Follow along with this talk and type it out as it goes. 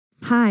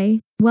Hi,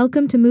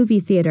 welcome to Movie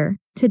Theater.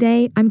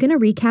 Today, I'm gonna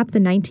recap the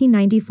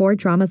 1994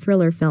 drama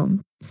thriller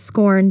film,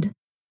 Scorned.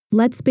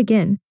 Let's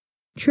begin.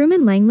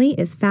 Truman Langley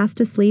is fast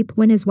asleep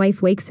when his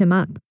wife wakes him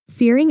up,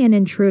 fearing an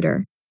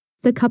intruder.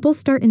 The couple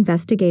start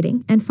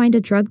investigating and find a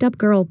drugged-up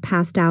girl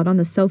passed out on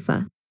the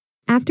sofa.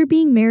 After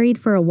being married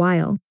for a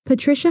while,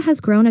 Patricia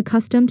has grown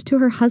accustomed to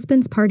her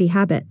husband's party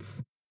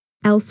habits.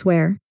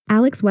 Elsewhere,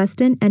 Alex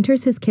Weston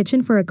enters his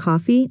kitchen for a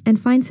coffee and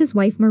finds his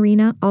wife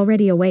Marina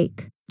already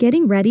awake,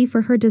 getting ready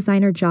for her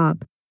designer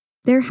job.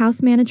 Their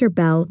house manager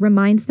Belle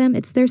reminds them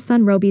it's their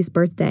son Roby's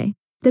birthday.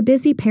 The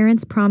busy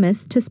parents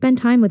promise to spend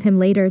time with him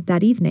later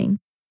that evening.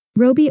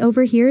 Roby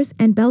overhears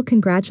and Belle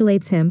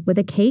congratulates him with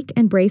a cake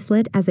and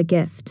bracelet as a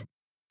gift.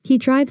 He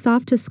drives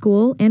off to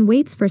school and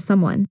waits for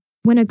someone.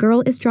 When a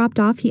girl is dropped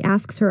off, he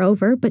asks her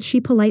over, but she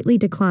politely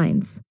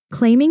declines,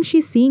 claiming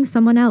she's seeing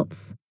someone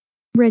else.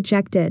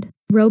 Rejected,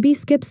 Roby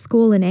skips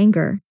school in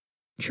anger.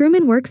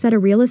 Truman works at a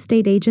real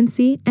estate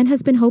agency and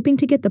has been hoping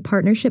to get the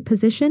partnership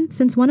position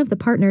since one of the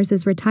partners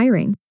is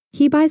retiring.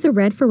 He buys a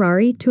red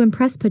Ferrari to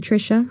impress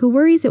Patricia, who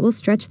worries it will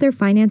stretch their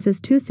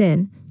finances too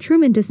thin.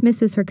 Truman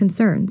dismisses her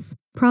concerns,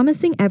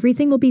 promising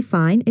everything will be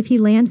fine if he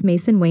lands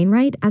Mason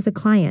Wainwright as a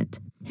client.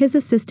 His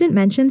assistant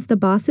mentions the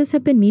bosses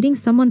have been meeting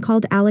someone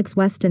called Alex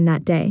Weston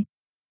that day.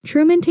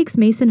 Truman takes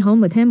Mason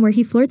home with him, where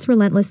he flirts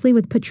relentlessly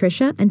with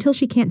Patricia until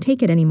she can't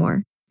take it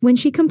anymore. When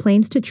she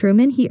complains to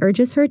Truman, he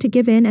urges her to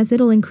give in as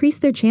it'll increase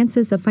their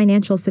chances of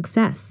financial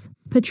success.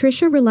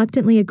 Patricia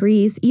reluctantly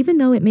agrees, even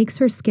though it makes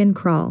her skin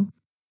crawl.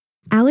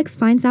 Alex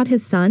finds out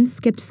his son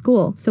skipped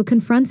school, so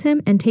confronts him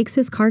and takes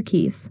his car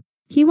keys.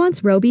 He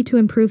wants Roby to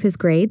improve his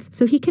grades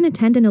so he can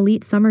attend an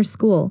elite summer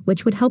school,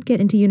 which would help get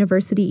into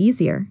university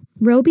easier.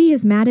 Roby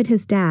is mad at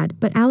his dad,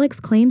 but Alex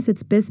claims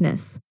it's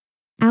business.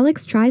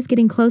 Alex tries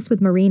getting close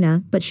with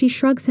Marina, but she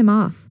shrugs him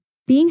off.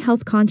 Being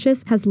health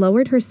conscious has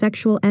lowered her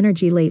sexual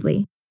energy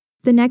lately.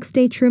 The next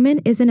day, Truman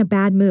is in a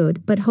bad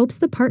mood but hopes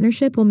the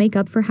partnership will make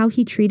up for how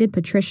he treated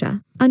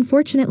Patricia.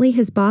 Unfortunately,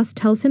 his boss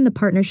tells him the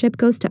partnership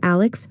goes to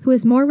Alex, who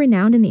is more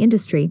renowned in the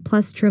industry,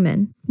 plus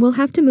Truman will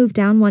have to move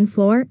down one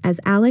floor as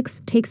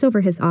Alex takes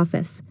over his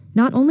office.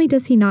 Not only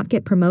does he not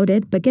get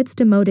promoted but gets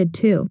demoted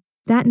too.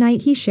 That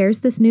night he shares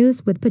this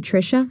news with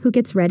Patricia, who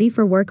gets ready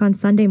for work on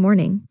Sunday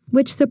morning,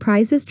 which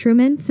surprises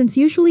Truman since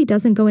usually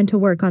doesn't go into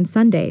work on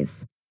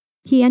Sundays.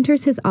 He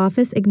enters his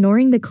office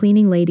ignoring the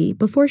cleaning lady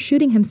before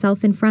shooting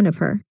himself in front of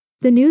her.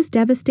 The news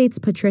devastates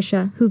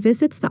Patricia, who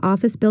visits the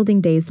office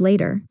building days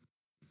later.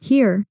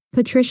 Here,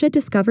 Patricia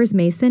discovers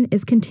Mason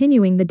is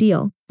continuing the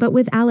deal, but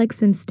with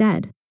Alex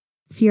instead.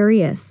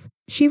 Furious,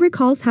 she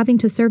recalls having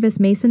to service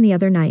Mason the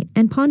other night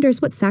and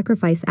ponders what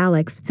sacrifice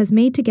Alex has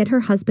made to get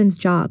her husband's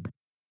job.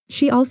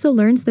 She also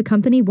learns the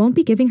company won't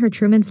be giving her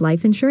Truman's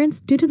life insurance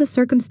due to the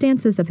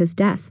circumstances of his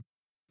death.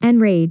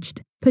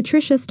 Enraged,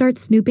 Patricia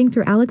starts snooping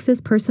through Alex's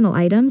personal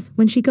items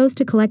when she goes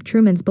to collect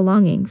Truman's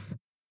belongings.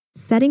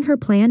 Setting her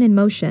plan in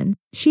motion,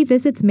 she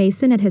visits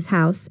Mason at his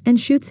house and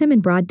shoots him in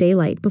broad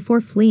daylight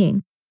before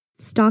fleeing.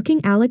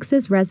 Stalking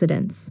Alex's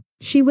residence,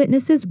 she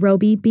witnesses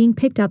Roby being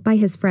picked up by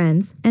his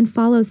friends and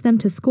follows them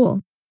to school.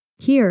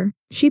 Here,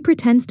 she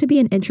pretends to be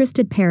an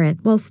interested parent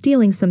while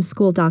stealing some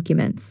school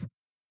documents.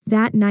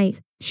 That night,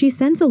 she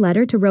sends a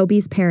letter to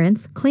Roby's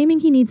parents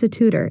claiming he needs a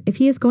tutor if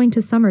he is going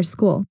to summer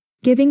school,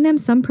 giving them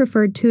some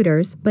preferred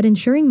tutors but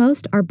ensuring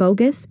most are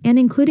bogus and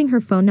including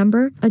her phone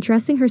number,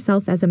 addressing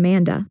herself as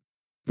Amanda.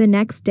 The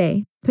next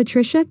day,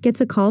 Patricia gets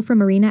a call from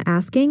Marina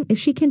asking if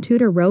she can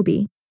tutor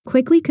Roby,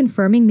 quickly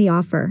confirming the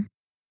offer.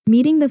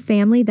 Meeting the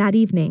family that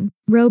evening,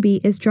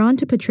 Roby is drawn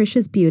to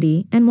Patricia's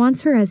beauty and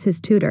wants her as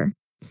his tutor,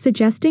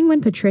 suggesting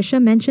when Patricia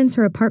mentions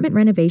her apartment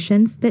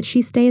renovations that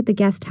she stay at the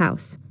guest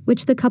house,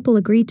 which the couple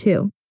agree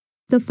to.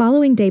 The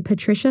following day,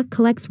 Patricia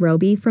collects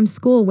Roby from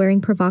school wearing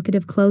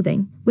provocative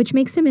clothing, which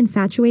makes him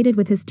infatuated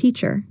with his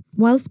teacher,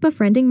 whilst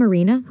befriending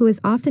Marina, who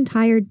is often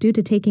tired due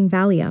to taking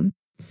Valium.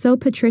 So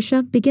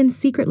Patricia begins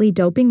secretly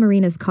doping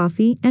Marina's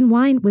coffee and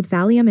wine with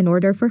Valium in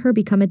order for her to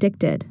become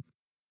addicted.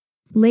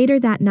 Later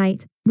that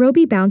night,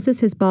 Roby bounces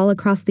his ball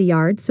across the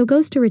yard, so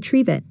goes to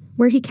retrieve it,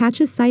 where he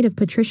catches sight of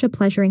Patricia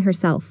pleasuring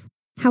herself.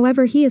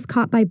 However, he is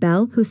caught by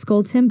Belle, who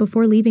scolds him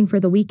before leaving for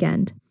the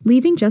weekend,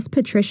 leaving just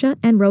Patricia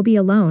and Roby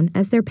alone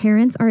as their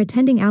parents are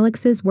attending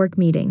Alex's work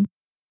meeting.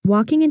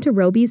 Walking into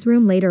Roby's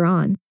room later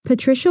on,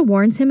 Patricia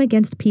warns him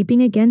against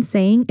peeping again,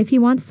 saying if he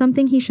wants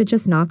something he should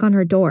just knock on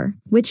her door,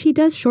 which he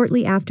does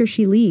shortly after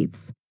she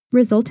leaves,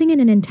 resulting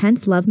in an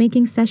intense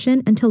lovemaking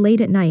session until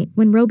late at night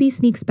when Roby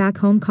sneaks back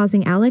home,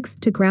 causing Alex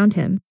to ground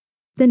him.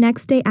 The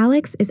next day,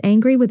 Alex is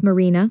angry with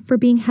Marina for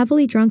being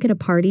heavily drunk at a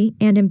party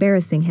and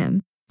embarrassing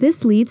him.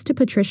 This leads to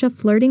Patricia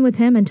flirting with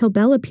him until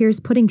Belle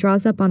appears putting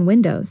drawers up on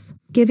windows,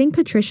 giving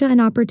Patricia an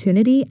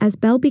opportunity as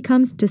Belle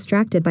becomes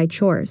distracted by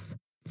chores.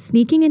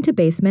 Sneaking into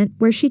basement,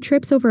 where she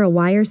trips over a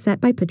wire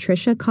set by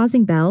Patricia,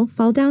 causing Belle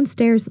fall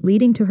downstairs,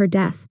 leading to her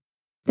death.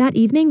 That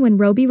evening, when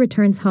Roby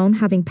returns home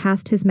having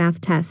passed his math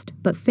test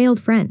but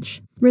failed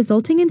French,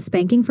 resulting in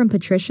spanking from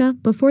Patricia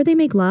before they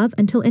make love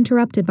until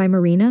interrupted by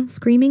Marina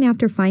screaming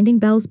after finding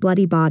Belle's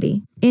bloody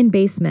body in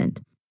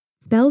basement.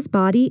 Belle's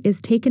body is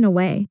taken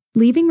away,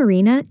 leaving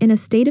Marina in a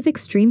state of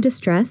extreme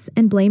distress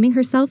and blaming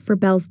herself for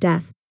Belle's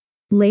death.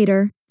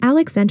 Later,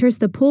 Alex enters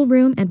the pool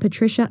room and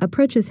Patricia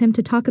approaches him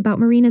to talk about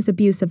Marina's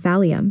abuse of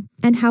Valium,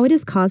 and how it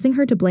is causing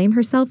her to blame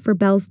herself for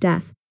Belle's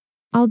death.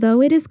 Although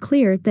it is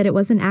clear that it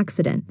was an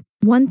accident,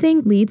 one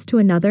thing leads to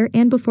another,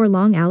 and before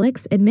long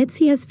Alex admits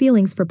he has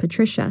feelings for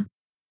Patricia.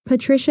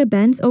 Patricia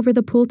bends over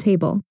the pool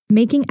table,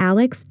 making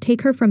Alex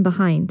take her from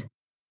behind.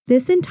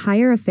 This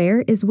entire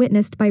affair is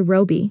witnessed by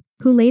Roby,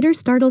 who later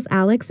startles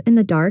Alex in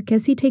the dark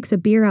as he takes a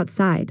beer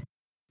outside.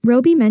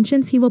 Roby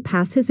mentions he will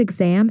pass his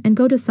exam and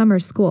go to summer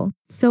school,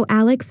 so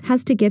Alex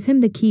has to give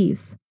him the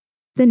keys.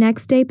 The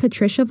next day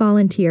Patricia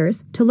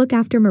volunteers to look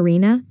after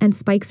Marina and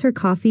spikes her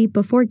coffee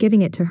before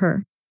giving it to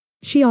her.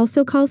 She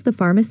also calls the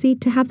pharmacy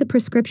to have the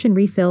prescription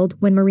refilled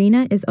when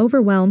Marina is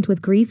overwhelmed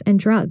with grief and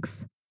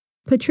drugs.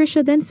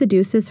 Patricia then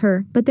seduces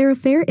her, but their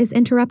affair is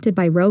interrupted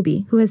by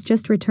Roby, who has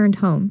just returned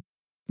home.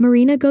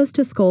 Marina goes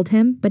to scold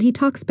him, but he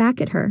talks back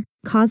at her,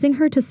 causing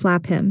her to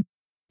slap him.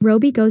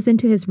 Roby goes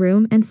into his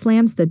room and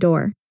slams the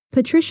door.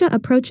 Patricia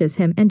approaches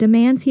him and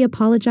demands he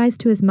apologize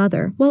to his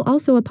mother while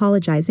also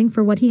apologizing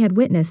for what he had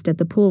witnessed at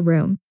the pool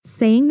room,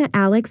 saying that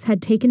Alex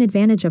had taken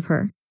advantage of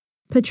her.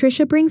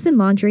 Patricia brings in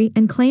laundry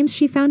and claims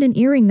she found an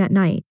earring that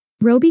night.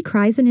 Roby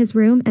cries in his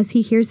room as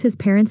he hears his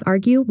parents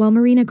argue, while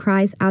Marina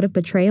cries out of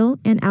betrayal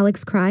and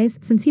Alex cries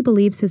since he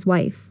believes his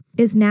wife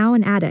is now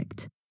an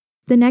addict.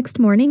 The next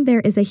morning there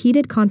is a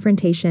heated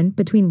confrontation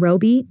between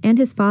Roby and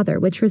his father,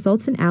 which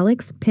results in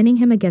Alex pinning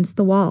him against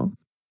the wall.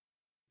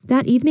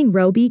 That evening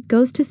Roby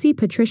goes to see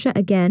Patricia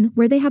again,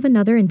 where they have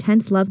another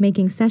intense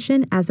lovemaking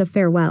session as a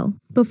farewell,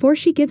 before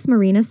she gives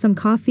Marina some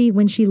coffee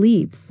when she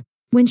leaves.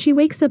 When she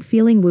wakes up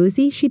feeling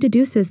woozy, she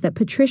deduces that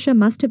Patricia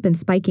must have been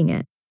spiking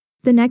it.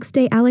 The next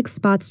day Alex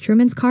spots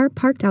Truman's car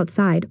parked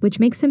outside, which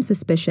makes him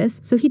suspicious,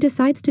 so he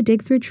decides to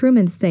dig through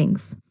Truman's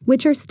things,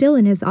 which are still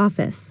in his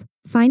office.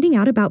 Finding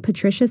out about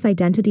Patricia's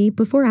identity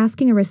before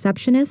asking a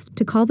receptionist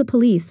to call the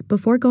police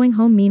before going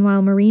home.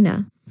 Meanwhile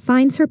Marina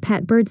finds her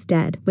pet birds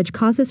dead, which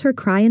causes her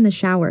cry in the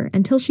shower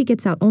until she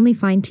gets out only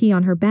find tea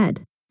on her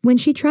bed. When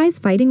she tries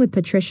fighting with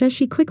Patricia,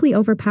 she quickly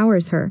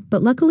overpowers her,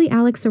 but luckily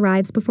Alex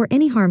arrives before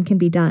any harm can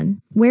be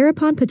done.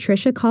 Whereupon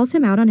Patricia calls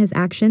him out on his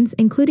actions,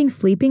 including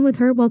sleeping with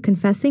her while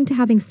confessing to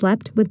having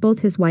slept with both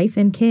his wife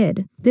and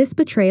kid. This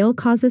betrayal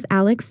causes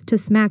Alex to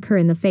smack her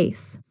in the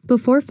face.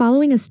 Before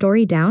following a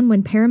story down,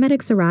 when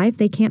paramedics arrive,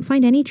 they can't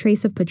find any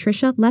trace of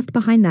Patricia left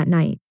behind that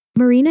night.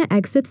 Marina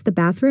exits the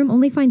bathroom,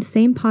 only finds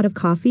same pot of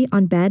coffee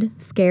on bed,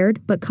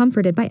 scared but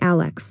comforted by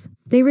Alex.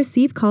 They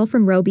receive call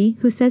from Roby,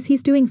 who says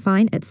he's doing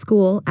fine at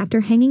school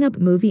after hanging up.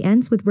 Movie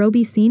ends with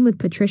Roby scene with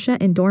Patricia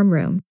in dorm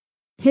room.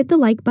 Hit the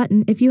like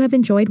button if you have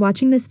enjoyed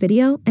watching this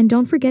video, and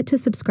don't forget to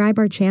subscribe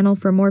our channel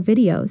for more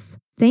videos.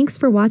 Thanks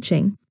for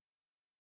watching.